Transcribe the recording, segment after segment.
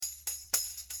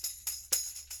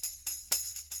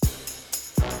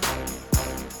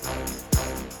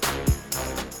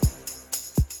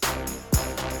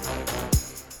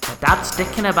Lads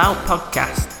Dicking About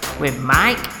podcast with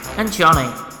Mike and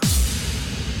Johnny.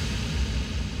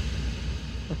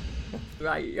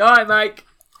 Right, you alright, Mike?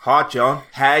 Hi, John.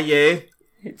 How are you?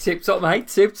 Tips up, mate,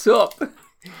 tips up.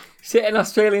 Sitting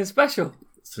Australian special.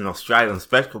 It's an Australian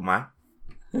special, mate.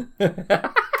 You We've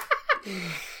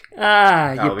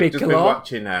big just been claw.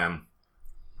 watching,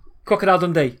 Crocodile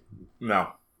Dundee.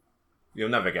 no, you'll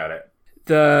never get it.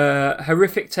 The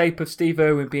horrific tape of Steve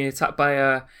Irwin being attacked by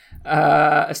a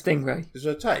stingray. Is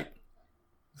there a tape?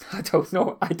 I don't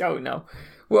know.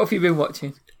 What have you been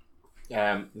watching?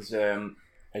 There's a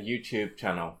YouTube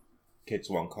channel,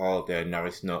 kids one called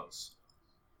Norris Nuts.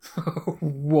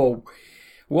 Whoa.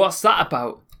 What's that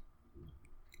about?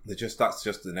 That's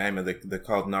just the name of they're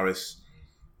called Norris.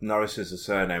 Norris is the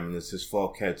surname, and there's just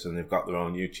 4 kids, and they've got their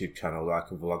own YouTube channel, like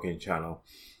a vlogging channel.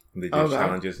 And they do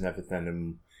challenges and everything,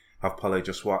 and I've probably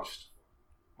just watched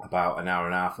about an hour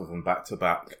and a half of them back to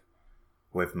back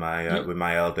with my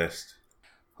eldest,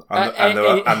 and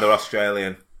they're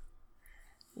Australian.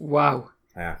 Wow.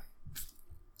 Yeah.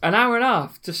 An hour and a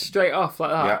half, just straight off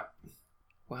like that? Yeah.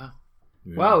 Wow.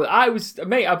 Yeah. Wow, I'll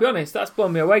be honest, that's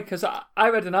blown me away, because I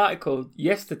read an article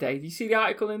yesterday. Did you see the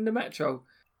article in the Metro?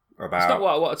 About... It's not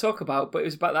what I want to talk about, but it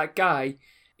was about that guy.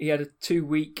 He had a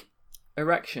 2-week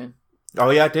erection. Oh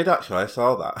yeah, I did actually. I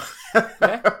saw that.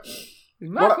 Yeah?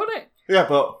 It's mad, wasn't it? Yeah,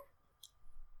 but...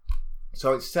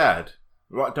 So it said...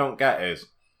 What I don't get is...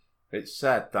 It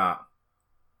said that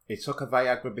he took a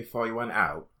Viagra before he went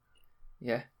out.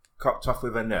 Yeah. Copped off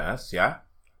with a nurse, yeah?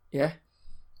 Yeah.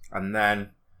 And then,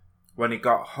 when he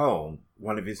got home,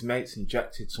 one of his mates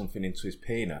injected something into his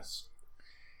penis.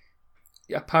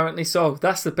 Apparently so.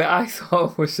 That's the bit I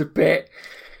thought was a bit...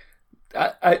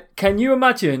 can you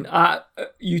imagine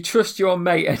you trust your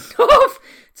mate enough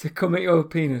to come at your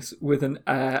penis with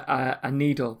a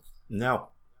needle? No.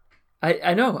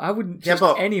 I know. I wouldn't trust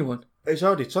anyone. He's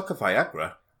already took a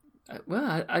Viagra.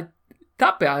 Well,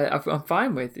 that bit I'm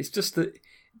fine with. It's just that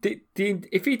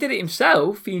if he did it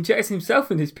himself, he injects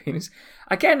himself in his penis.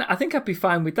 Again, I think I'd be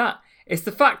fine with that. It's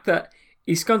the fact that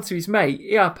he's gone to his mate.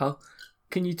 Yeah, pal,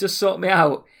 can you just sort me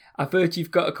out? I've heard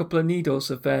you've got a couple of needles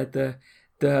of the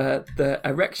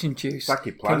erection juice. Like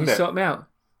he planned Can you sort me out?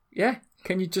 Yeah.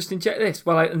 Can you just inject this?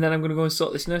 And then I'm going to go and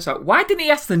sort this nurse out. Why didn't he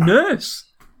ask the nurse?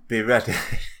 Be ready.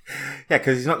 Yeah,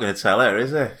 because he's not going to tell her,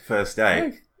 is he? First day.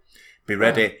 Yeah. Be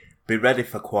ready. Be ready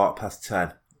for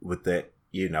 10:15 with the,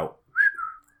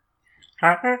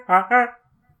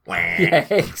 Yeah,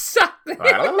 exactly. Do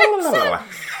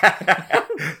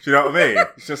you know what I mean?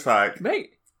 It's just like...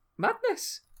 Mate,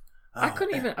 madness. I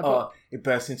couldn't even... He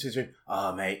burst into his room.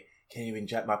 Oh, mate, can you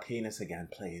inject my penis again,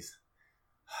 please?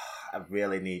 I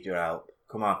really need your help.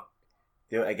 Come on.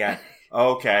 Do it again.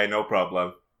 Okay, no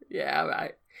problem. Yeah,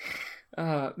 right.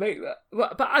 Mate,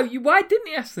 but why didn't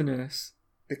he ask the nurse?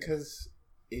 Because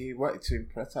he wanted to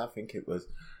impress her, I think it was.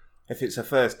 If it's a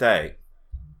first date,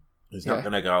 he's not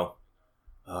going to go,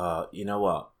 you know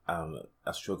what?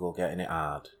 I struggle getting it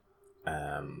hard.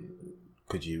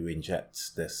 Could you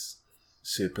inject this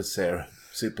super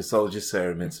soldier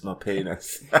serum into my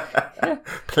penis?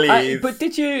 Please. But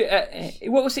did you,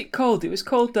 what was it called? It was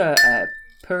called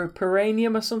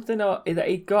Peranium or something, or that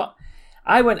he got.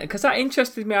 I went, because that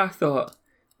interested me. I thought,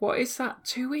 what is that?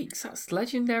 2 weeks? That's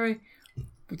legendary. Do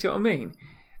you know what I mean?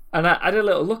 And I had a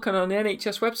little look on the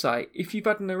NHS website. If you've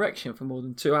had an erection for more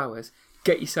than 2 hours,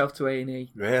 get yourself to A&E.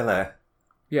 Really?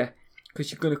 Yeah,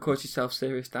 because you're going to cause yourself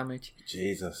serious damage.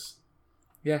 Jesus.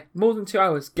 Yeah, more than 2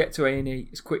 hours, get to A&E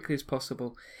as quickly as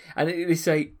possible. And they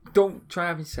say, don't try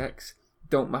having sex,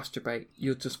 don't masturbate.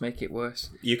 You'll just make it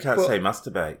worse. You can't say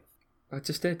masturbate. I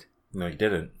just did. No, you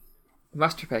didn't.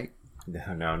 Masturbate. No.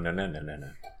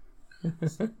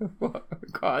 What?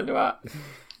 Can't do that.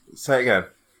 Say it again.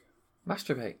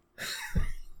 Masturbate.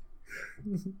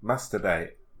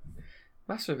 Masturbate.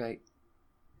 Masturbate.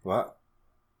 What?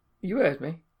 You heard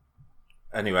me.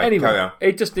 Anyway, carry on.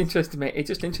 It just interested me.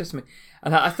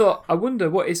 And I thought, I wonder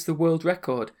what is the world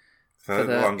record for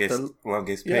the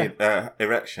longest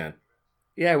erection.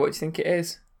 Yeah, what do you think it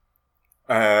is?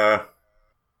 A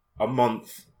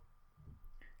month.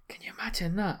 Can you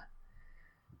imagine that?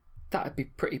 That'd be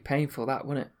pretty painful, that,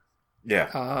 wouldn't it? Yeah.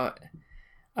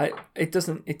 I've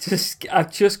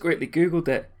just quickly Googled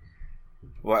it.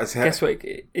 What is it? Guess what?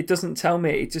 It doesn't tell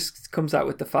me. It just comes out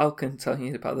with the Falcon telling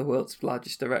you about the world's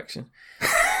largest erection.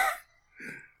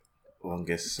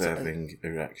 Longest serving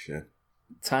erection.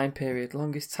 Time period.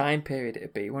 Longest time period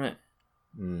it'd be, wouldn't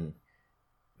it?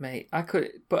 Mate, I could...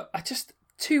 But I just...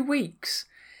 2 weeks.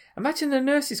 Imagine the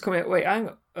nurses coming out. Wait, hang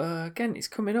on. Again, it's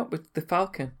coming up with the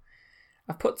Falcon.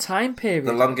 I've put time period.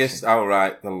 The longest... Oh,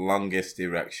 right. The longest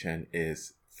erection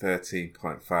is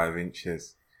 13.5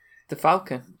 inches. The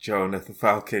Falcon. Jonah the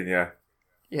Falcon, yeah.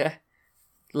 Yeah.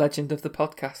 Legend of the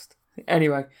podcast.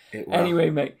 Anyway,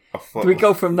 mate. We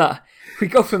go from that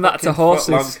to horses.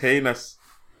 Foot-long penis.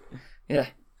 Yeah.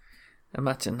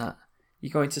 Imagine that. You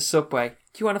go into Subway.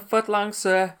 Do you want a foot long,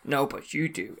 sir? No, but you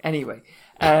do. Anyway.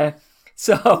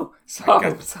 So.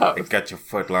 Get your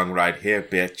foot long right here,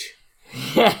 bitch.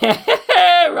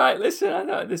 Yeah, right, listen, I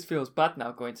know this feels bad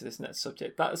now going to this next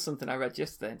subject. That is something I read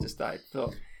yesterday and just I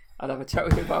thought I'd have a chat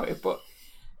with you about it. But,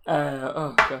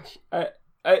 oh gosh.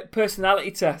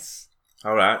 Personality tests.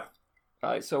 All right.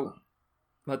 Right, so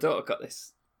my daughter got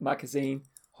this magazine,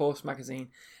 horse magazine,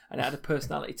 and it had a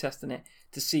personality test in it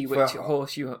to see which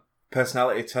horse you...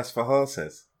 Personality test for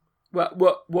horses?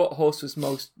 What horse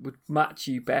would match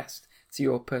you best to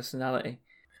your personality?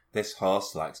 This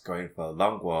horse likes going for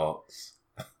long walks.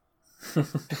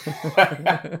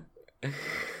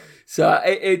 So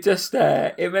it just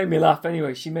it made me laugh.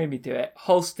 Anyway, she made me do it.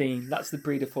 Holstein, that's the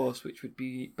breed of horse which would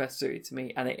be best suited to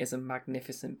me, and it is a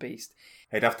magnificent beast.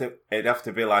 It'd have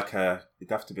to be like a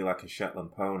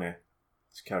Shetland pony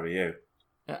to carry you.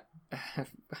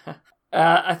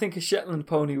 I think a Shetland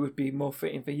pony would be more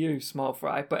fitting for you, small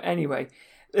fry. But anyway,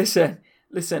 listen.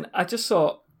 I just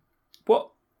thought,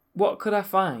 what could I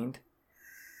find?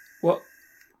 What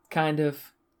kind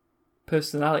of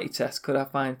personality test could I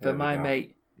find for my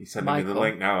mate? You're sending me the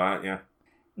link now, aren't you?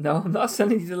 No, I'm not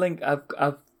sending you the link. I've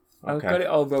got it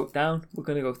all wrote down. We're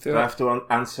going to go through it. Do I have to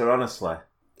answer honestly?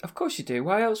 Of course you do.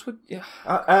 Why else would you?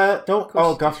 Don't.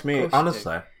 Oh gosh, me.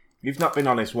 Honestly, you've not been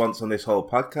honest once on this whole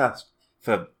podcast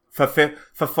for 47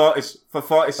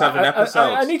 episodes.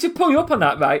 I need to pull you up on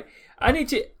that, right? I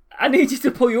need you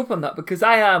to pull you up on that because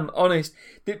I am honest.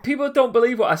 People don't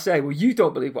believe what I say. Well, you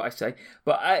don't believe what I say,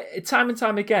 but time and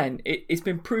time again, it's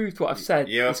been proved what I've said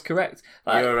is correct.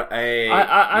 Like,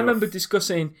 I remember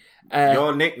discussing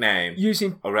your nickname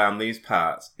using around these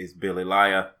parts is Billy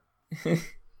Liar.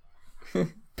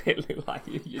 Billy Liar,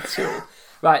 you tool.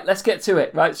 Right, let's get to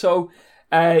it. Right, so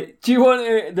do you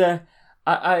want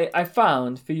I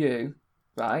found for you,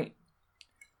 right?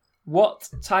 What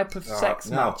type of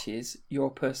sex matches your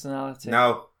personality?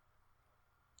 No.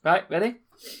 Right, ready?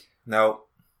 No.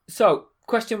 So,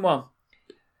 question 1.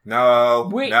 No.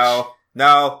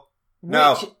 No.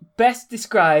 Which best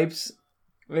describes...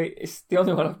 Wait, it's the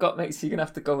only one I've got, mate, so you're going to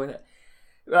have to go with it.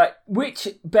 Right, which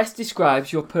best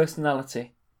describes your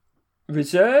personality?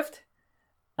 Reserved,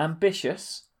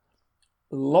 ambitious,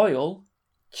 loyal,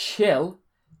 chill,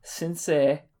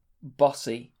 sincere,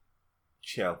 bossy.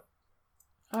 Chill.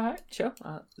 All right, chill.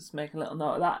 Let's make a little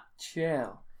note of that.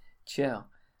 Chill.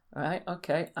 All right,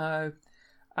 okay. I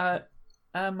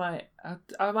might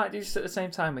do this at the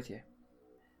same time with you.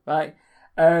 Right.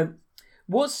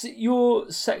 What's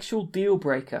your sexual deal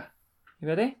breaker? You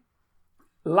ready?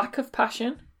 Lack of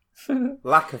passion.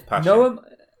 Lack of passion.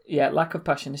 Lack of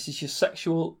passion. This is your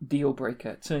sexual deal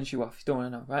breaker. It turns you off. You don't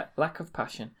want to know, right? Lack of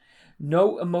passion.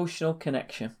 No emotional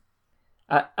connection.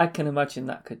 I can imagine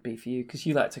that could be for you because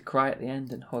you like to cry at the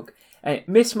end and hug.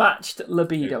 Mismatched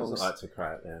libidos. Who doesn't like to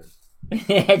cry at the end?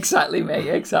 Exactly, mate.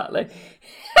 Exactly.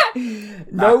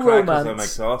 No romance. I'm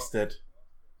exhausted.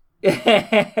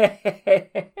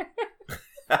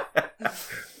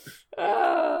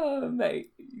 Oh,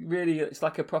 mate. Really, it's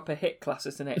like a proper hit class,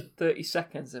 isn't it? 30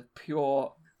 seconds of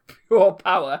pure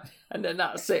power, and then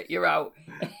that's it. You're out.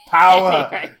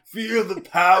 Power. Feel the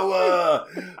power.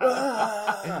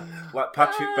 Like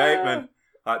Patrick Bateman,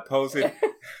 like posing.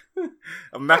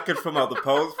 I'm knackered from all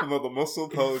the muscle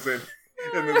posing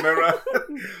in the mirror.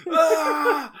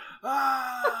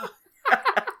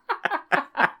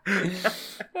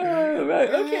 Right,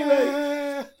 okay,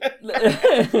 mate.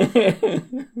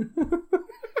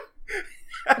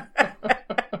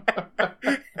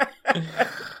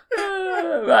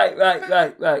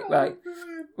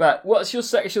 Right. What's your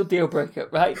sexual deal breaker?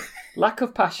 Right. Lack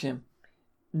of passion.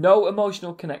 No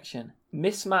emotional connection.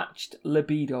 Mismatched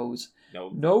libidos.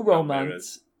 No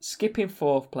romance. Skipping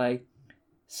foreplay.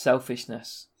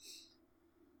 Selfishness.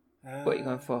 What are you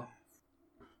going for?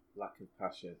 Lack of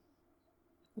passion.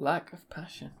 Lack of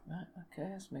passion. Right, okay,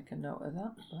 let's make a note of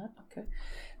that. Right, okay.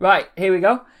 Right, here we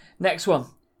go. Next one.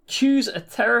 Choose a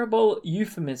terrible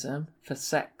euphemism for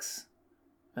sex.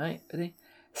 Right, ready?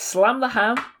 Slam the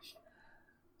ham.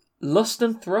 Lust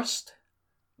and thrust.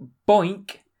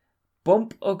 Boink.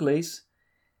 Bump uglies.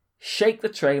 Shake the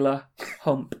trailer.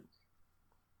 Hump.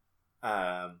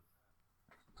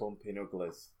 Bumping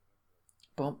uglies.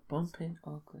 Bumping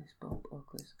uglies. Bump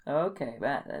uglies. Okay,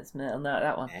 right, let's note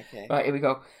that one. Okay. Right, here we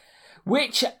go.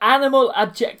 Which animal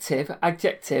adjective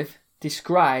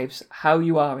describes how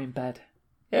you are in bed?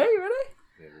 Yeah, you ready?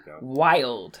 Here we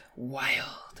Wild.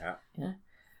 Yeah.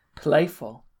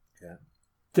 Playful.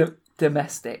 Yeah.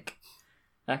 Domestic.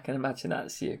 I can imagine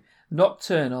that's you.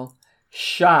 Nocturnal,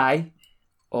 shy,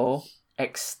 or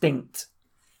extinct.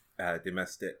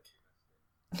 Domestic.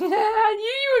 I knew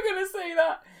you were going to say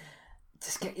that.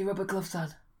 Just get your rubber gloves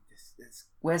on.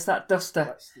 Where's that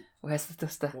duster? Where's the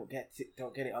duster?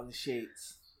 Don't get it on the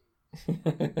sheets.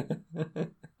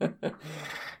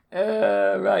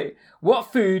 Right.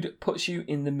 What food puts you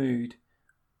in the mood?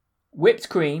 Whipped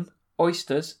cream,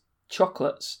 oysters,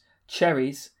 chocolates,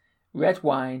 cherries, red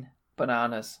wine,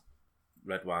 bananas.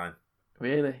 Red wine.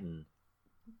 Really?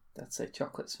 I'd say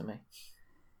chocolates for me.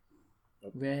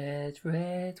 Red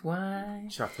wine.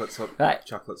 Chocolates up. Right.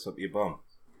 Chocolates up your bum.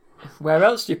 Where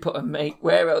else do you put them, mate?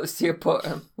 Where else do you put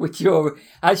them?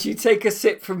 As you take a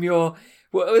sip from your...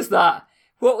 What was that?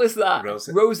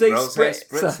 Rosé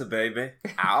spritzer, baby.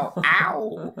 Ow.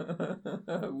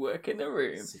 Work in the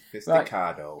room.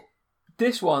 Sophisticado. Right.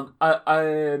 This one,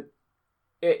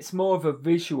 it's more of a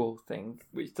visual thing,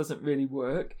 which doesn't really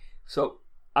work. So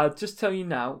I'll just tell you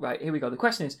now. Right, here we go. The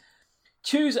question is,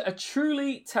 choose a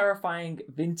truly terrifying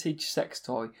vintage sex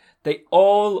toy. They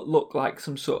all look like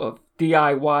some sort of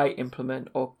DIY implement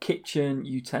or kitchen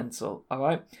utensil. All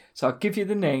right. So I'll give you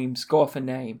the names. Go off a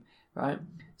name. Right.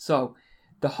 So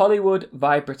the Hollywood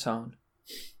Vibratone.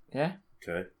 Yeah.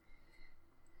 Okay.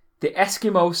 The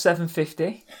Eskimo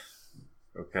 750.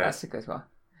 Okay. That's a good one.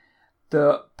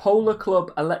 The Polar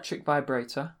Club Electric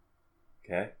Vibrator.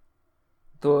 Okay.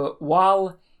 The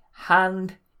Wal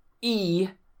Hand E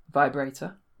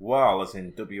Vibrator. Wal as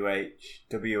in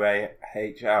WAHL.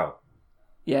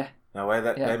 Yeah. No way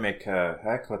that they make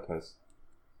hair clippers.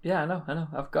 Yeah, I know.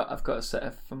 I've got a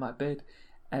set for my beard.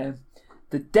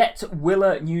 The Det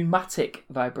Willer Pneumatic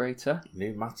Vibrator.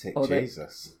 Pneumatic,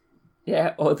 Jesus.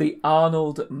 Or the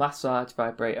Arnold Massage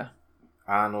Vibrator.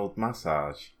 Arnold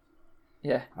Massage.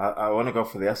 Yeah. I want to go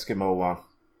for the Eskimo one.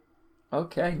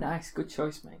 Okay, nice. Good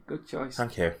choice, mate. Good choice.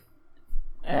 Thank you.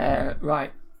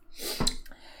 Right.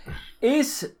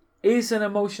 Is an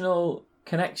emotional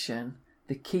connection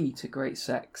the key to great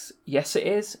sex? Yes, it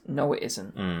is. No, it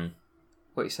isn't.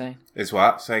 What are you saying? Is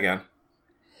what? Say again.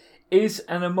 Is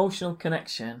an emotional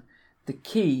connection the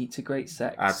key to great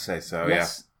sex? I'd say so,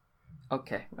 yes. Yeah.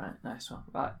 Okay, right. Nice one.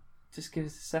 Right. Just give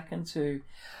us a second for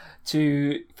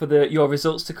your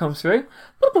results to come through.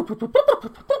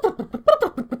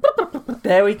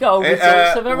 There we go.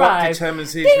 Results have arrived. What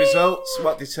determines these results?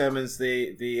 What determines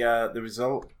the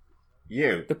result?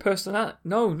 You. The personality?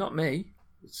 No, not me.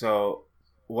 So,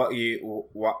 what have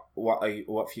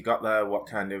you got there? What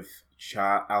kind of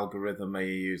chart algorithm are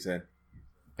you using?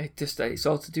 It's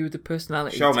all to do with the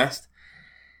personality Show test.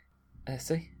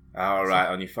 See. All right,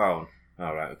 on your phone.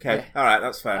 All right, okay. Yeah. All right,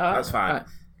 that's fair. That's fine. Right.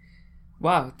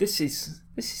 Wow, this is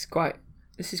quite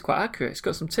accurate. It's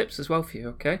got some tips as well for you.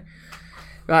 Okay,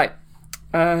 right.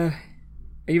 Are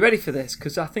you ready for this?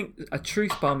 Because I think a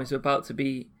truth bomb is about to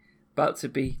be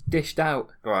dished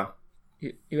out. Go on.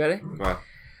 You ready? Go on.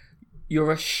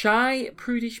 You're a shy,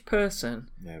 prudish person.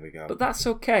 There we go. But that's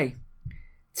okay.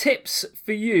 Tips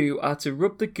for you are to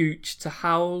rub the gooch to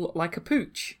howl like a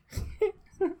pooch.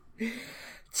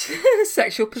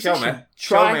 Sexual position.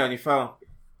 Show me on your phone.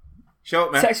 Show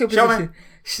me. Sexual position.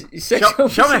 Sexual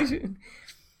position.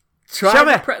 Try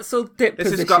the pretzel dip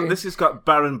position. This has got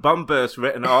Baron Bombers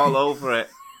written all over it.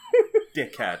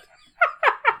 Dickhead.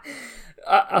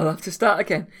 I'll have to start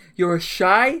again. You're a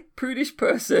shy, prudish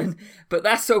person, but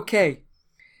that's okay.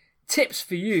 Tips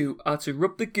for you are to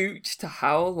rub the gooch to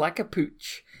howl like a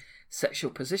pooch.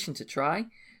 Sexual position to try.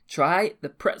 Try the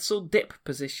pretzel dip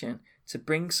position to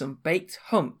bring some baked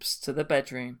humps to the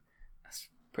bedroom. That's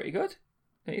pretty good,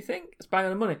 don't you think? It's bang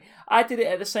on the money. I did it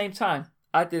at the same time.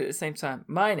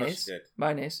 Mine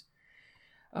is.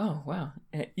 Oh, wow.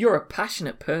 You're a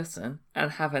passionate person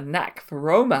and have a knack for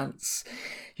romance.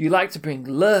 You like to bring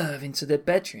love into the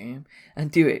bedroom and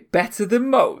do it better than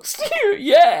most.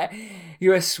 Yeah.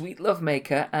 You're a sweet love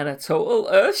maker and a total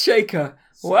earth shaker.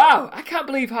 Wow. I can't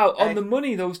believe how on the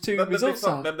money those two results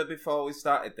are. Remember before we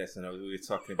started this and we were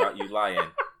talking about you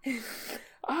lying?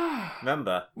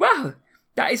 Remember? Wow.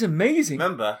 That is amazing.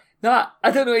 Remember? No,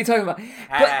 I don't know what you're talking about.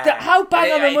 But how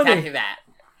bang on the money?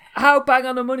 How bang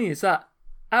on the money is that?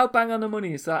 How bang on the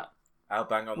money is that? How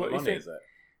bang on the money is it?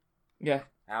 Yeah.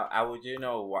 How would you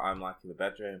know what I'm like in the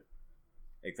bedroom?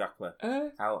 Exactly.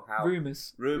 How?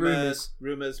 Rumours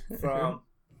from...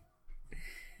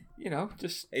 You know,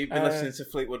 just... Have you been listening to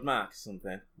Fleetwood Mac or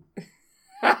something?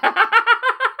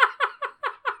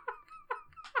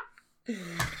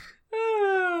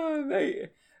 Oh,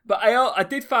 mate. But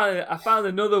I found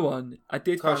another one. Of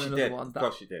course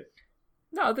you did.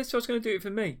 No, this was going to do it for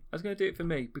me. I was going to do it for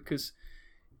me because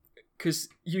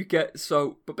you get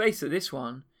so. But basically, this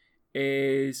one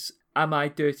is Am I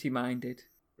Dirty Minded?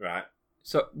 Right.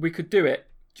 So we could do it.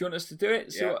 Do you want us to do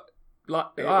it? Yeah.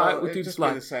 All right, we'll do just this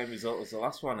live. Be the same result as the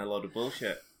last one. A load of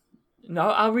bullshit. No,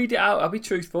 I'll read it out. I'll be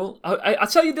truthful. I'll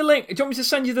tell you the link. Do you want me to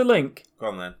send you the link? Go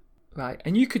on then. Right,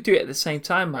 and you could do it at the same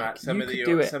time, Mike. Right, send me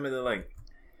the link.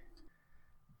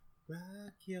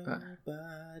 Rock your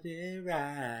body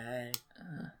right.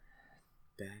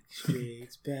 Back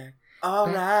streets back. All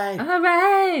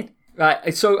right.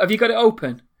 Right, so have you got it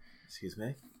open? Excuse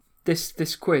me? This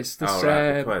quiz. This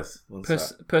the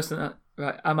quiz. Person,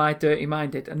 right, am I dirty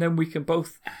minded? And then we can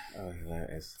both there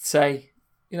it is. say,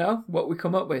 what we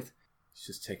come up with. It's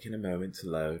just taking a moment to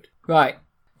load. Right.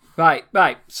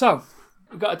 So,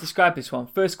 we've got to describe this one.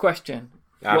 First question.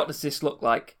 What does this look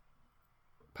like?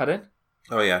 Pardon?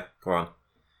 Oh, yeah. Go on.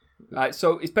 Right,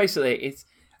 so it's basically,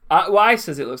 what I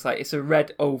says it looks like, it's a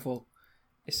red oval.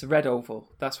 It's a red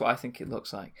oval. That's what I think it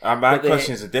looks like. My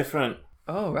questions are different.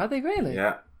 Oh, are they really?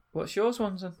 Yeah. What's yours,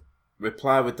 Wanson?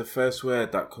 Reply with the first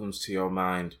word that comes to your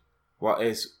mind. What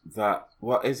is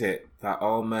it that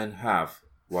all men have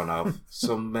one of?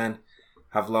 Some men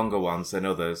have longer ones than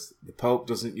others. The Pope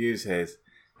doesn't use his,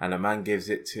 and a man gives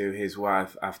it to his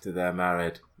wife after they're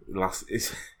married.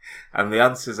 And the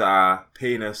answers are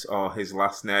penis or his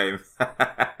last name.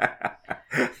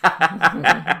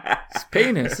 It's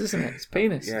penis, isn't it? It's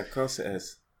penis. Yeah, of course it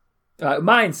is.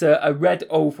 Mine's a red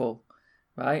oval,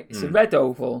 right? It's a red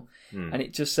oval, and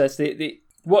it just says,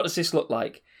 what does this look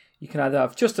like? You can either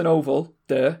have just an oval,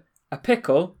 a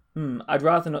pickle, I'd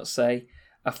rather not say,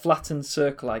 a flattened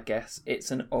circle, I guess.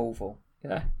 It's an oval.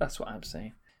 Yeah, that's what I'm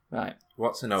saying. Right.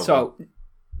 What's an oval? So,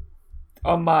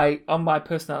 on my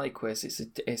personality quiz,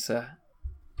 it's a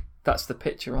that's the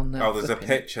picture on there. Oh, there's a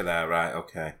picture there, right?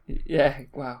 Okay. Yeah.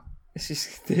 Wow. This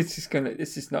is gonna work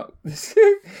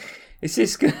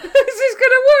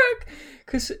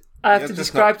because I have to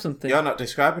describe something. You're not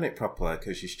describing it properly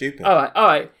because you're stupid. All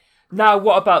right. Now,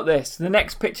 what about this? The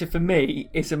next picture for me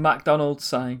is a McDonald's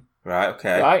sign. Right.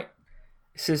 Okay. Right.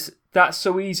 It says, "That's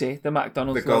so easy." The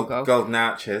McDonald's logo. Golden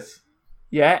arches.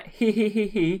 Yeah.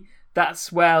 He.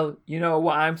 That's, well, you know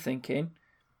what I'm thinking.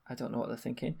 I don't know what they're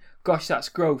thinking. Gosh, that's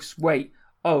gross. Wait.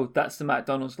 Oh, that's the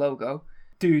McDonald's logo.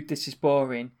 Dude, this is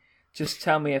boring. Just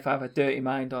tell me if I have a dirty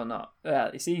mind or not.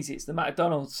 Well, it's easy. It's the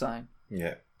McDonald's sign.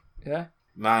 Yeah. Yeah?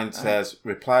 Mine says,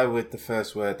 reply with the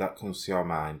first word that comes to your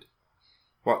mind.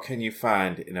 What can you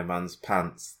find in a man's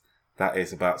pants that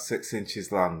is about 6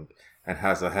 inches long and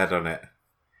has a head on it?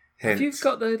 Hint.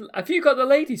 Have you got the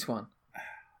ladies one?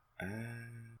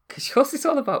 Because yours is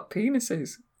all about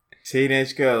penises.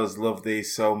 Teenage girls love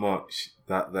these so much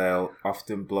that they'll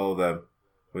often blow them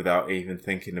without even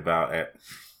thinking about it.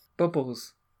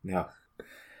 Bubbles. No.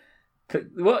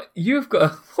 What you've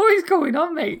got? What is going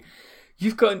on, mate?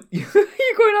 You're going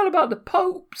on about the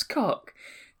Pope's cock.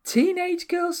 Teenage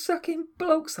girls sucking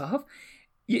blokes off.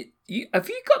 Have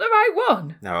you got the right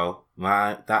one? No,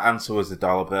 that answer was a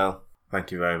 $1 bill.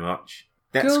 Thank you very much.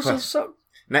 Next question.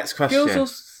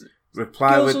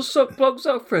 Girls will suck blokes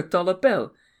off for a $1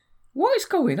 bill. What is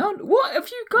going on? What have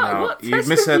you got? No, what you've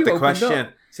misheard the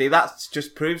question. See, that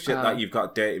just proves that you've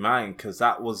got a dirty mind, because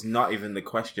that was not even the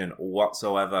question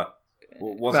whatsoever. It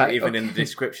wasn't in the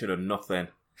description or nothing.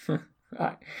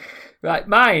 Right.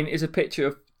 Mine is a picture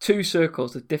of 2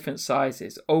 circles of different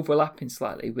sizes, overlapping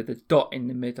slightly with a dot in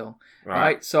the middle.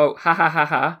 Right? So,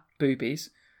 ha,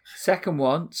 boobies. Second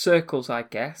one, circles, I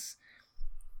guess.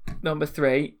 Number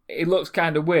 3, it looks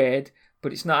kind of weird,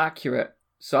 but it's not accurate.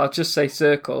 So I'll just say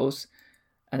circles.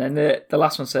 And then the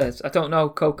last one says, I don't know,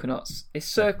 coconuts. It's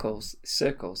circles. It's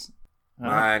circles.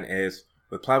 Mine is,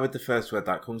 reply with the first word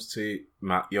that comes to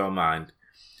your mind.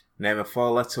 Name a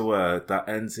 4-letter word that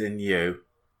ends in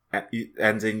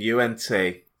UNT,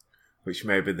 which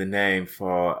may be the name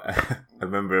for a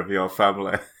member of your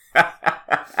family.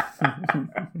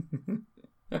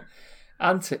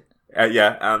 Ant.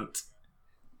 Yeah, ant.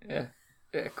 Yeah,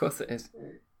 of course it is.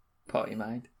 Potty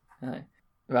mind.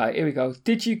 Right, here we go.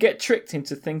 Did you get tricked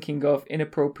into thinking of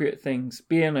inappropriate things?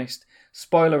 Be honest.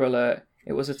 Spoiler alert,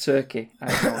 it was a turkey.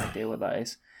 I have no idea what that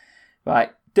is.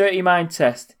 Right, dirty mind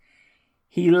test.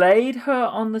 He laid her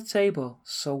on the table,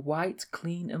 so white,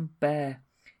 clean and bare,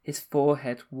 his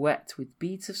forehead wet with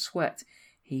beads of sweat.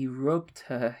 He rubbed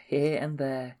her here and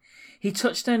there. He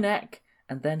touched her neck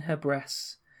and then her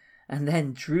breasts, and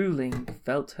then, drooling,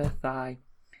 felt her thigh.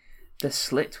 The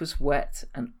slit was wet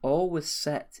and all was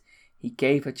set. He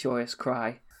gave a joyous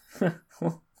cry.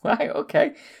 Right,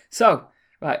 okay. So,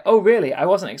 right. Oh, really? I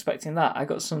wasn't expecting that. I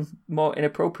got some more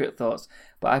inappropriate thoughts,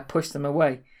 but I pushed them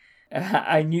away.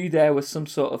 I knew there was some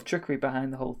sort of trickery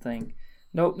behind the whole thing.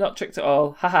 No, not tricked at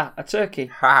all. Haha, a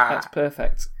turkey. That's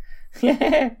perfect.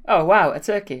 Oh, wow, a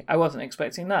turkey. I wasn't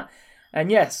expecting that.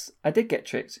 And yes, I did get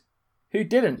tricked. Who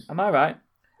didn't? Am I right?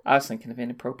 I was thinking of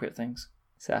inappropriate things.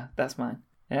 So, that's mine.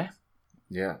 Yeah?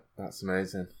 Yeah, that's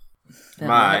amazing.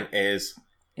 Mine is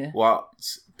what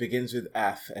begins with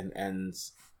F and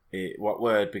ends... What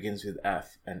word begins with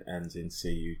F and ends in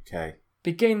C-U-K?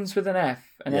 Begins with an F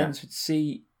and ends with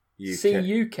C-U-K?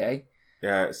 C-U-K?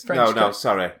 Yeah,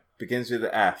 sorry. Begins with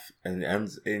an F and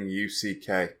ends in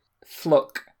U-C-K.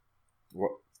 Fluck.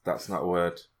 What? That's not a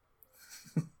word.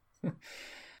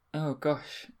 Oh,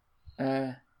 gosh.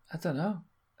 I don't know.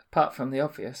 Apart from the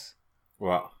obvious.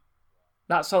 What?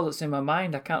 That's all that's in my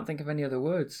mind. I can't think of any other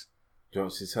words. Do you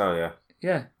want me to tell you?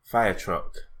 Yeah. Fire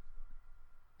truck.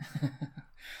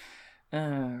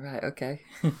 Right, okay.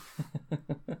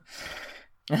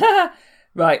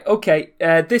 Right, okay.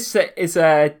 This is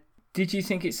did you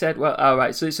think it said... Well,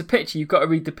 alright, so it's a picture. You've got to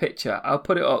read the picture. I'll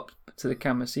put it up to the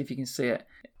camera, see if you can see it.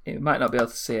 It might not be able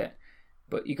to see it,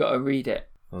 but you got to read it.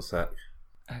 One sec.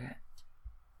 Okay.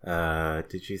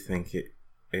 Did you think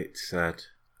it said...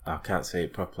 I can't see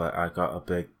it properly. I've got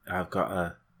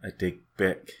a dig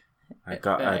bic. I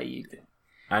got a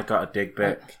dig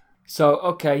bic. So,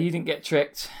 okay, you didn't get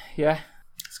tricked, yeah?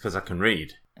 It's because I can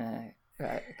read. Right,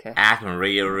 okay. I can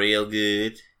read real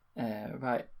good.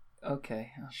 Right, okay.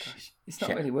 Oh, gosh. It's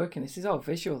not really working. This is all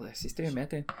visual, this. It's doing me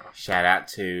in. Shout out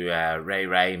to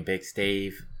Ray and Big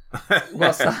Steve.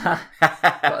 What's that?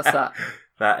 What's that?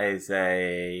 That is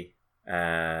a...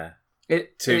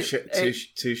 two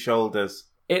shoulders.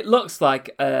 It looks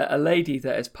like a lady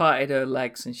that has parted her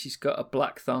legs and she's got a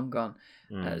black thong on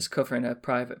that's covering her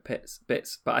private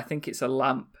bits. But I think it's a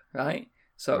lamp, right?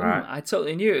 So I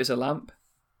totally knew it was a lamp.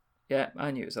 Yeah,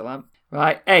 I knew it was a lamp.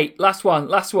 Right, 8. Last one.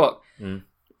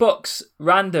 Books,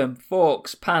 random,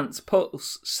 forks, pants,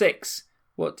 pulse, 6.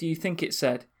 What do you think it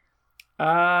said?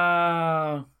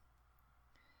 It's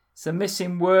a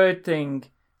missing word thing.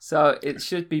 So it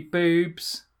should be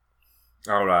boobs.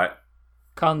 All right.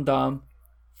 Condom.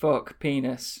 Fuck,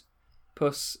 penis,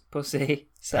 pussy,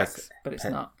 sex, but it's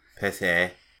not. Pussy.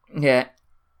 Yeah.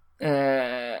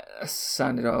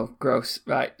 Sounded all gross.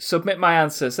 Right, submit my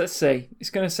answers. Let's see.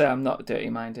 It's going to say I'm not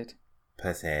dirty-minded.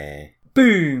 Pussy.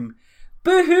 Boom.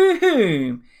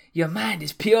 Boom. Your mind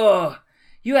is pure.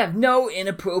 You have no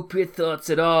inappropriate thoughts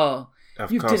at all.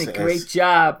 You've done a great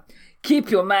job.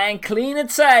 Keep your mind clean and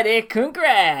tidy.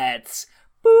 Congrats.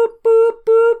 Boop, boop,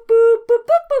 boop, boop, boop, boop,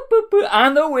 boop, boop, boop.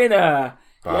 I'm the winner.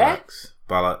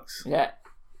 Bollocks. Yeah.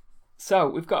 So,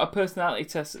 we've got a personality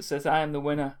test that says I am the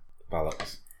winner.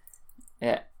 Bollocks.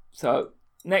 Yeah. So,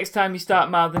 next time you start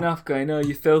mouthing off going, oh,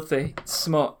 you're filthy, it's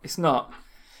smut. It's not.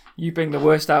 You bring the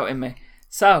worst out in me.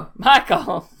 So,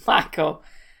 Michael, how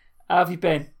have you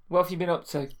been? What have you been up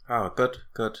to? Oh, good.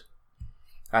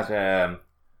 I had a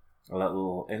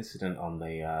little incident on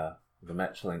the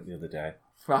Metrolink the other day.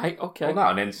 Right, okay. Well,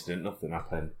 not an incident, nothing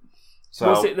happened.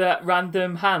 So, was it that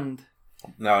random hand?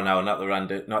 No, not the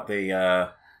random, not random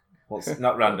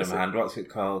hand. What's it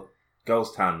called?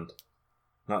 Ghost hand,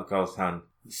 not ghost hand.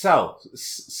 So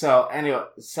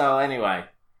anyway,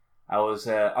 I was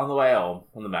on the way home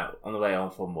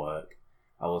from work.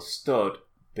 I was stood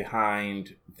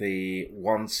behind the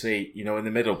one seat, in the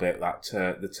middle bit,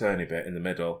 the turny bit in the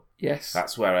middle. Yes,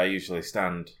 that's where I usually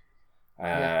stand. But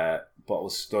I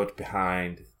was stood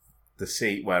behind the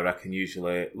seat where I can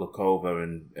usually look over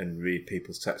and read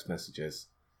people's text messages.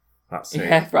 That's it.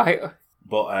 Yeah, right.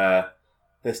 But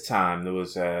this time there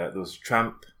was a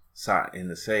tramp sat in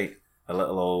the seat, a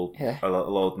little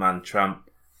old man tramp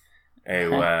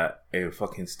who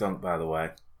fucking stunk, by the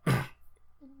way.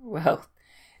 Well,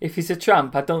 if he's a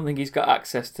tramp, I don't think he's got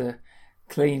access to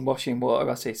clean washing water,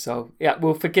 has he? So yeah,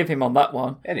 we'll forgive him on that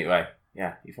one. Anyway,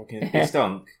 yeah, he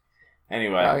stunk.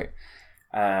 Anyway,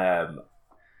 right.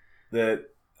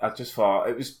 I just thought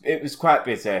it was quite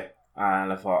busy,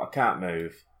 and I thought I can't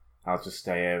move. I'll just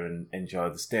stay here and enjoy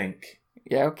the stink.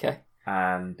 Yeah, okay.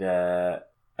 And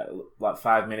like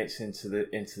 5 minutes into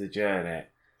the journey,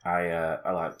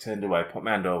 I turned away, put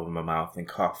my hand over my mouth, and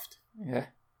coughed. Yeah.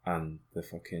 And the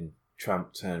fucking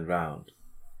tramp turned round,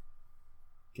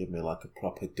 give me like a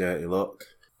proper dirty look.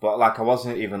 But I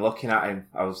wasn't even looking at him.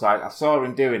 I was I saw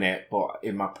him doing it, but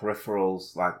in my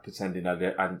peripherals, pretending I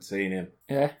hadn't seen him.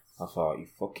 Yeah. I thought, you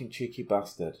fucking cheeky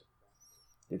bastard.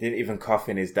 He didn't even cough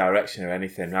in his direction or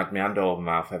anything. I had my hand over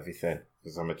my mouth, everything,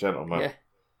 because I'm a gentleman. Yeah.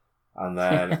 And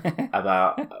then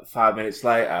about 5 minutes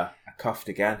later, I coughed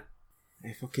again.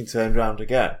 He fucking turned round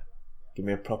again, give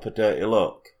me a proper dirty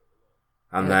look,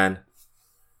 and then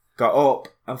got up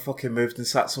and fucking moved and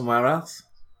sat somewhere else.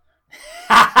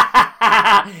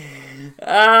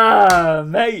 Ah,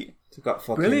 mate. Got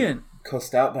fucking brilliant.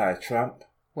 Cussed out by a tramp.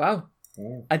 Wow.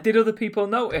 And did other people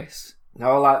notice?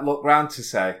 No, like, look round to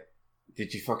say,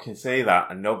 did you fucking see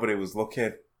that? And nobody was looking.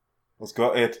 I was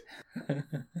gutted.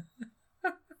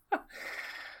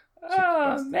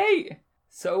 Mate.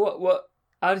 So what?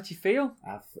 How did you feel?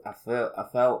 I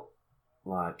felt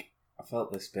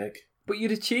this big. But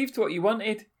you'd achieved what you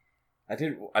wanted.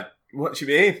 What do you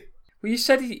mean? Well, you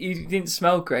said you didn't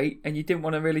smell great and you didn't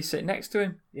want to really sit next to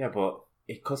him. Yeah, but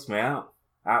he cussed me out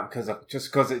because I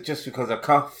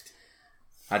coughed.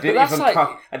 I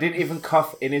didn't even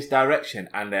cough in his direction,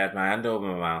 and I had my hand over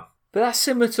my mouth. But that's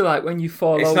similar to like when you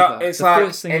fall over. It's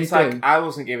like I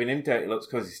wasn't giving him dirty looks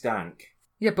because he stank.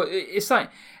 Yeah, but it's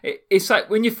like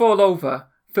when you fall over.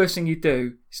 First thing you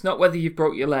do, it's not whether you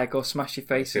broke your leg or smashed your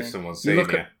face in. If someone's seen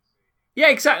you. Yeah,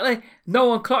 exactly. No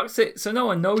one clocks it, so no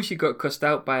one knows you got cussed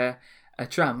out by a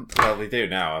tramp. Well, they do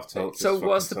now. So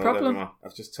what's the problem? Everyone.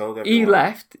 I've just told everyone. He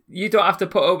left. You don't have to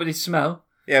put up with his smell.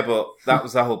 Yeah, but that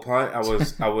was the whole point. I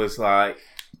was like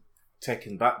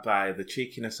taken back by the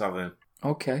cheekiness of him.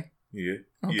 Okay. Yeah.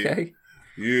 Okay.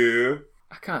 Yeah.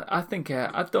 I can't. I think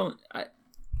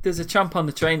there's a tramp on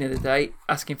the train the other day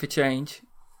asking for change.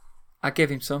 I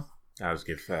give him some. I always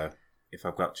give if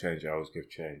I've got change, I always give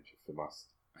change if I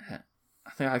must. I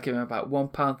think I give him about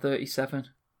 £1.37.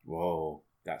 Whoa,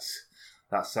 that's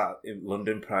that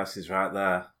London prices right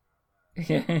there.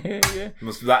 Yeah.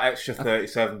 Must be that extra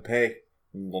 37p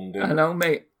in London. I know,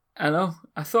 mate. I know.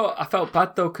 I felt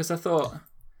bad though because I thought.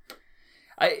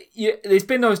 There's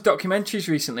been those documentaries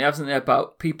recently, hasn't there,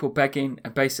 about people begging,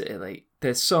 and basically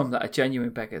there's some that are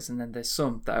genuine beggars, and then there's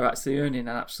some that are actually earning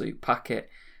an absolute packet.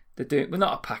 They're doing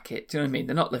not a packet. Do you know what I mean?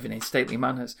 They're not living in stately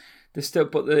manners. They're still,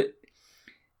 but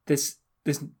there's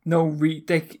no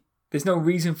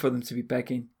reason for them to be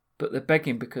begging, but they're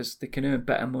begging because they can earn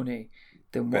better money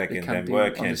than what they can do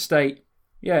on the state.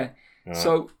 Yeah. Right.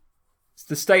 So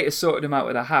the state has sorted them out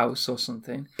with a house or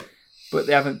something, but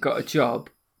they haven't got a job.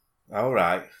 All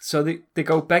right. So they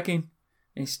go begging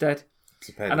instead.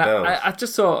 To pay the bills. I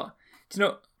just thought, do you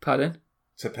know? Pardon?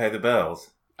 To pay the bills.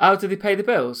 How do they pay the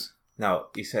bills? No,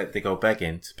 he said they go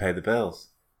begging to pay the bills.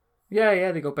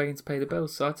 Yeah, they go begging to pay the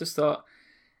bills. So I just thought,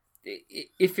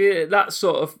 if you're at that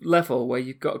sort of level where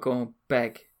you've got to go and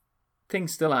beg,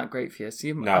 things still aren't great for you. So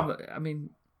I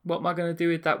mean, what am I going to do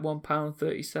with that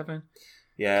 £1.37?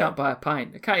 Yeah. I can't buy a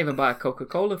pint. I can't even buy a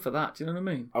Coca-Cola for that. Do you know what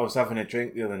I mean? I was having a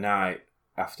drink the other night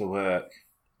after work.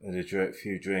 I had a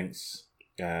few drinks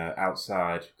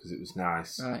outside because it was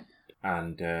nice. Right.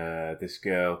 And this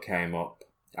girl came up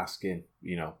asking,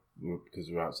 because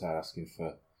we were outside asking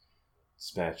for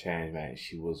spare change, mate.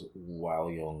 She was well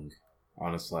young,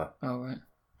 honestly. Oh, right.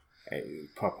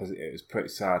 It was pretty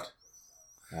sad.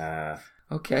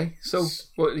 Okay, so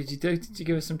what did you do? Did you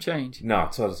give her some change? No, I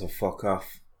told her to fuck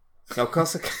off. No, of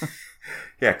course I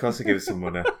give her some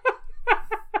money.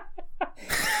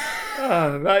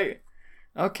 Oh, right.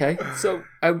 Okay, so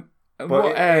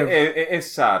it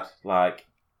is sad. Like,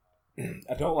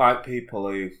 I don't like people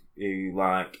who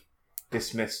like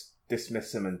dismiss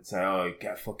them and say, "Oh, you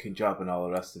get a fucking job" and all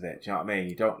the rest of it. Do you know what I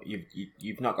mean?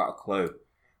 You've not got a clue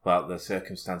about the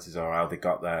circumstances or how they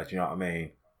got there. Do you know what I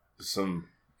mean?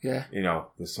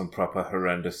 There's some proper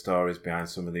horrendous stories behind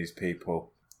some of these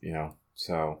people.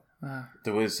 So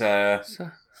there was.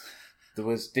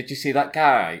 Did you see that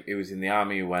guy who was in the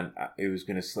army who was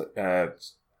going to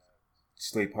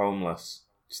sleep homeless,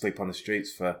 sleep on the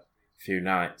streets for a few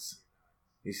nights?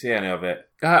 You see any of it?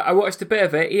 I watched a bit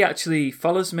of it. He actually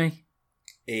follows me.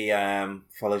 He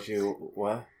follows you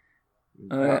where?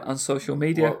 On social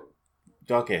media. What?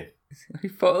 Dogging? He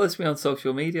follows me on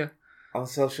social media. On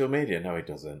social media? No, he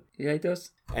doesn't. Yeah, he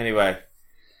does. Anyway,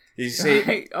 did you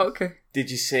see? Okay. Did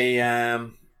you see?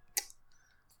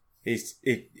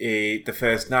 He the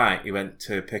first night he went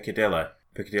to Piccadilly,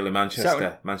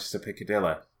 Manchester,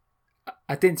 Piccadilly.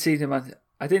 I didn't see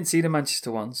the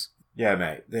Manchester ones. Yeah,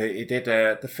 mate. He did.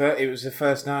 It was the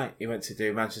first night he went to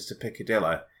do Manchester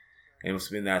Piccadilly. He must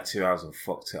have been there 2 hours and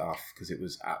fucked it off because it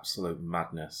was absolute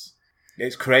madness.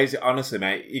 It's crazy, honestly,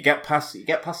 mate. You get past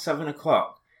 7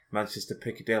 o'clock, Manchester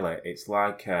Piccadilly. It's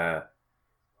like a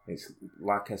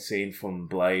scene from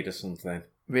Blade or something.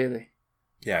 Really?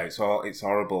 Yeah, it's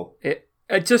horrible.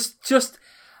 I just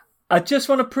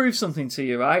want to prove something to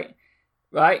you, right?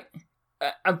 Right?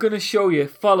 I'm going to show you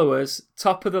followers,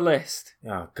 top of the list.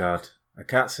 Oh, God. I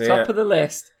can't see it. Top of the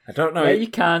list. I don't know. Yeah, you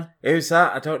can. Who's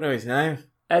that? I don't know his name.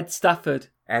 Ed Stafford.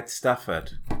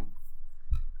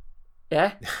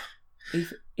 Yeah?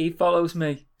 He follows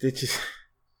me. Did you?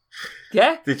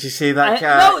 Yeah? Did you see that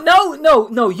guy?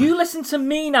 No. You listen to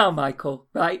me now, Michael,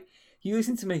 right? You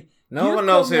listen to me. No one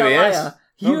knows who he is.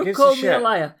 You called me a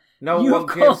liar. No one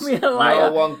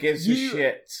gives a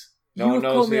shit. No one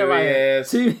knows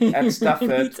who he is. Ed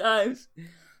Stafford. Times.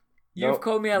 You've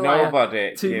called me a liar.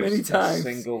 Nobody too gives many times. a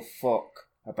single fuck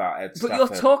about Ed Stafford. But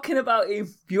you're talking about him.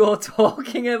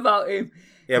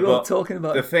 Yeah, You're talking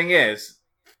about the him. thing is,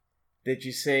 did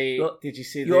you see?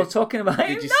 You're talking about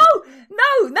him. No,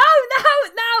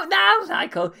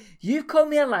 Michael. You've called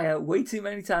me a liar way too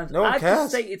many times. No one I've cares.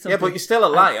 just stated something. Yeah, but you're still a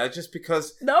liar just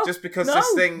because. No, this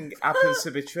thing happens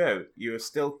to be true. You're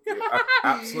still an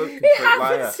absolute complete it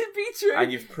happens liar. to be true.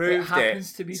 And you've proved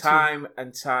it time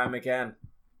and time again.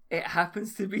 It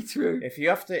happens to be true. If you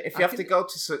have to go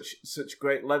to such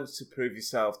great lengths to prove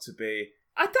yourself to be.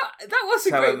 I thought that was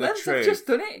a great length. I've just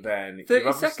done it. Then 30 you're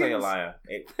obviously seconds. a liar.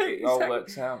 It all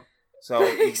works out. So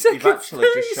you've seconds, actually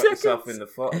just 30 shot yourself in the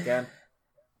foot again.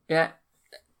 Yeah.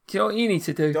 Do you know what you need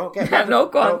to do? Don't get mad.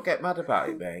 Don't get mad about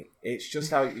it, mate. It's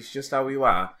just how you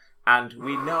are, and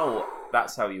we know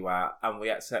that's how you are, and we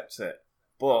accept it.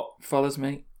 But follows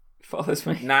me.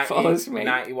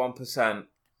 91%,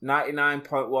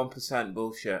 99.1%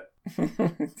 bullshit.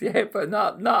 Yeah, but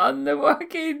not on the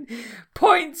working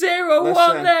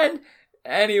 0.01 then.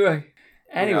 Anyway,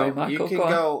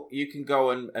 Michael, you can go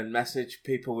and message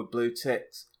people with blue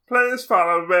ticks. Please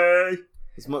follow me.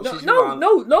 As much as you want.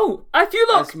 No. I feel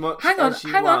like as much hang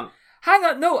on.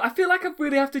 No, I feel like I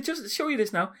really have to just show you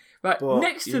this now. Right, but,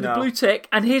 next to the blue tick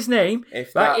and his name,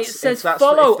 right, it says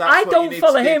follow. I don't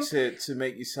follow him to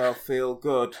make yourself feel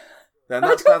good. Then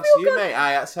that's down to you, mate.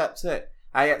 I accept it.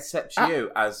 I accept you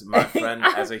as my friend,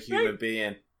 as a human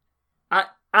being. I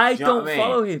don't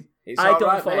follow him. I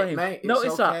don't follow him. Mate,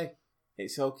 notice that.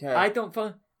 It's okay. I don't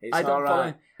follow. I don't follow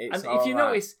him. And if you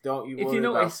notice, don't you worry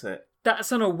about it.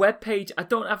 That's on a web page. I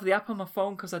don't have the app on my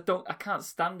phone because I can't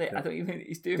stand it. I don't even.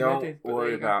 It's doing Reddit. Don't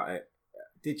worry about it.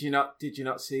 Did you not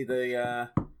see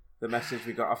the message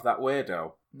we got off that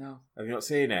weirdo? No. Have you not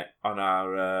seen it on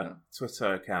our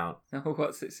Twitter account? No.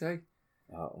 What's it say?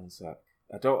 Oh, one sec.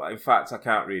 I don't. In fact, I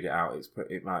can't read it out.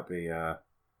 It might be.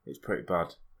 It's pretty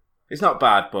bad. It's not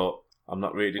bad, but I'm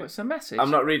not reading. What's the message? I'm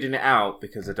not reading it out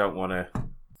because I don't want to.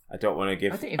 I don't want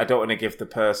to give the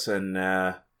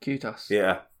person. Kudos.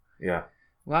 Yeah.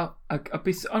 Well, I'll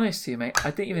be honest to you, mate. I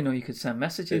didn't even know you could send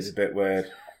messages. It's a bit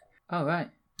weird. Oh, right.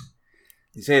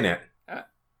 You seen it?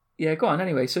 Yeah, go on.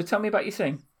 Anyway, so tell me about your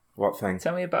thing. What thing?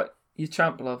 Tell me about your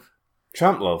tramp love.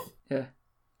 Tramp love? Yeah.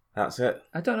 That's it.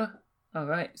 I don't know. All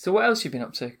right. So what else you been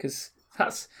up to? Because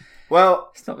that's... Well...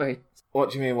 It's not very...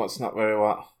 What do you mean, what's not very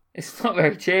what? It's not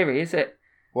very cheery, is it?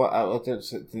 What?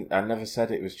 I never said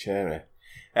it was cheery.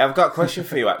 Hey, I've got a question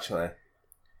for you, actually.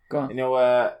 Go on. You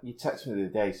know, you texted me the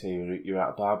other day saying you're at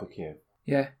a barbecue.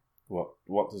 Yeah.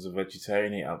 What does a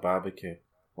vegetarian eat at a barbecue?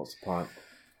 What's the point?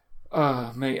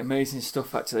 Oh, mate, amazing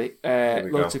stuff, actually.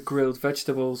 Loads of grilled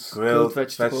vegetables. Grilled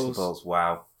vegetables,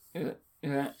 wow. Yeah.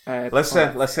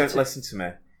 Listen to me.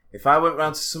 If I went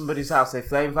round to somebody's house, if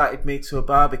they invited me to a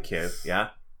barbecue, yeah?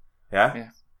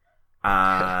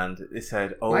 And they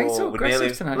said, "Oh, why are you so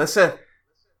aggressive tonight? Listen.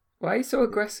 Why are you so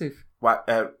aggressive?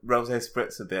 Rosé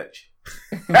spritzer, bitch.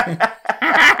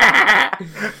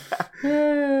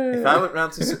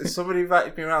 If somebody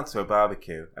invited me around to a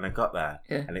barbecue and I got there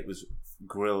and it was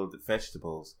grilled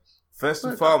vegetables, first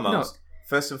and foremost,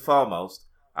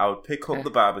 I would pick up the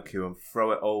barbecue and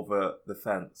throw it over the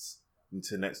fence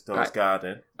into next door's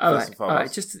garden. First and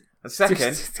foremost. And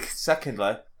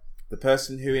secondly, the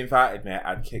person who invited me,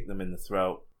 I'd kick them in the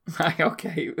throat.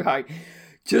 Right.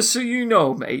 Just so you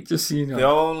know, mate. Just so you know. The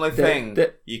only thing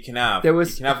you can have, you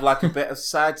can have like a bit of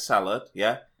side salad,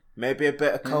 maybe a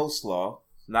bit of coleslaw,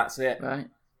 and that's it. Right.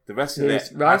 The rest of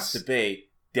it has to be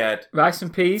dead. Rice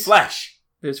and peas. Flesh.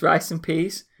 There's rice and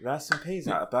peas. Rice and peas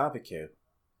at a barbecue.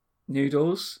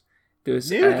 Noodles.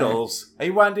 There's noodles. Are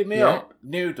you winding me up?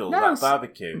 Noodles at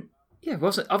barbecue. Yeah,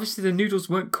 wasn't obviously the noodles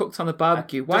weren't cooked on the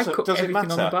barbecue. Why cook everything on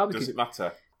the barbecue? Does it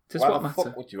matter? Does what matter? Why the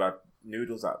fuck would you have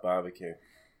noodles at a barbecue?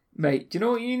 Mate, do you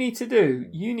know what you need to do?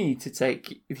 You need to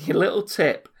take your little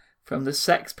tip from the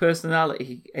sex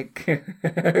personality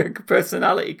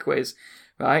quiz,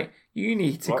 right? You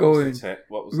need to go and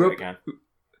what was it again?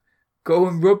 Go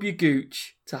and rub your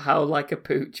gooch to howl like a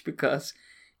pooch because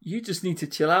you just need to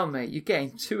chill out, mate. You're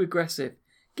getting too aggressive.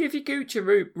 Give your gooch a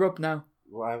rub now.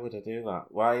 Why would I do that?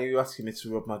 Why are you asking me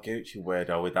to rub my gooch, you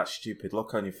weirdo, with that stupid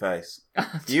look on your face?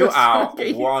 You are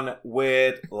one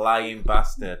weird lying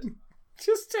bastard.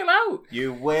 Just chill out.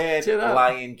 You weird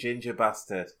lying ginger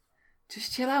bastard.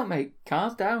 Just chill out, mate.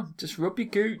 Calm down. Just rub your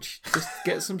gooch. Just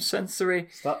get some sensory...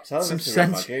 Stop telling me to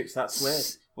rub my gooch. That's weird.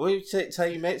 What do you tell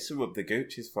your mates to rub the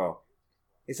Gucci's for?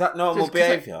 Is that normal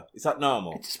behaviour? Is that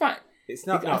normal? It just might. It's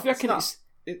not. I reckon it's.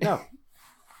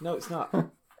 No, it's not.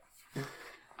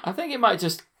 I think it might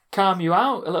just calm you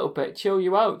out a little bit, chill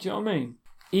you out. Do you know what I mean?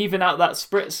 Even out that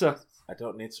spritzer. I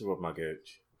don't need to rub my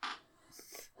gooch.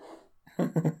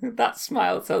 That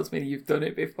smile tells me you've done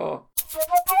it before.